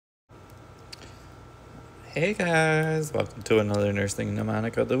Hey guys, welcome to another Nursing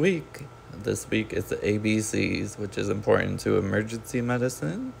Mnemonic of the Week. This week is the ABCs, which is important to emergency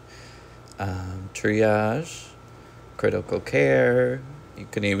medicine, triage, critical care. You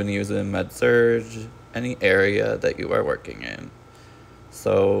can even use it in med-surg, any area that you are working in.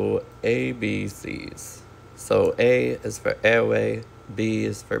 So ABCs. So A is for airway, B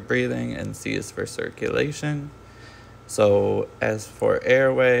is for breathing, and C is for circulation. So as for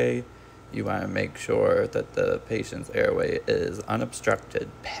airway, you want to make sure that the patient's airway is unobstructed,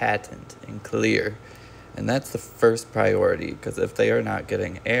 patent, and clear. And that's the first priority, because if they are not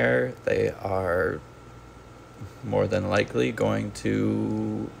getting air, they are more than likely going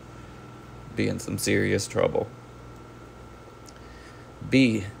to be in some serious trouble.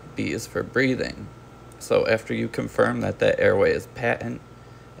 B is for breathing. So after you confirm that that airway is patent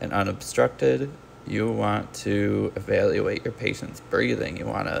and unobstructed, you want to evaluate your patient's breathing. You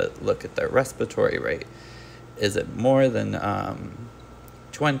want to look at their respiratory rate. Is it more than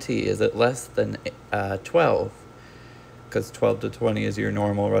 20? Is it less than 12? Because 12 to 20 is your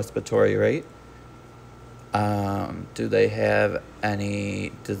normal respiratory rate. Do they have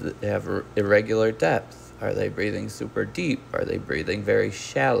irregular depth? Are they breathing super deep? Are they breathing very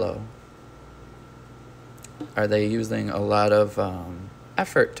shallow? Are they using a lot of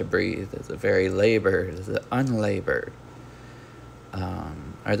effort to breathe? Is it very labored? Is it unlabored?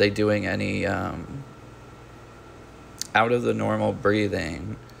 Are they doing any out of the normal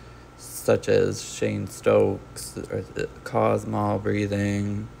breathing, such as Shane Stokes or Cosmol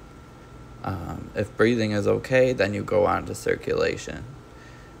breathing? If breathing is okay, then you go on to circulation.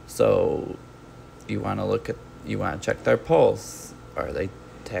 So you want to check their pulse. Are they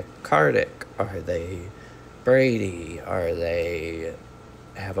tachycardic? Are they Brady? Are they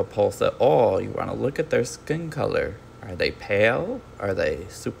have a pulse at all? You want to look at their skin color. Are they pale? Are they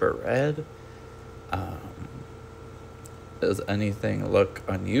super red? Does anything look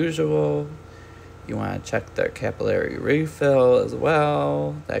unusual? You want to check their capillary refill as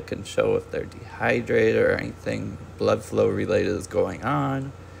well. That can show if they're dehydrated or anything blood flow related is going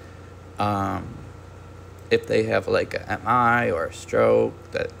on. If they have like an MI or a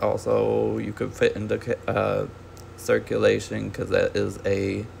stroke, that also you could fit into circulation, because that is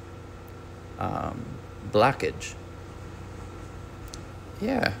a blockage.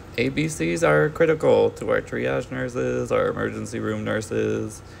 Yeah, ABCs are critical to our triage nurses, our emergency room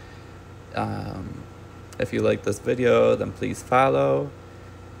nurses. If you like this video, then please follow,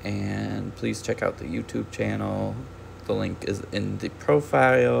 and please check out the YouTube channel. The link is in the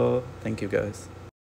profile. Thank you guys.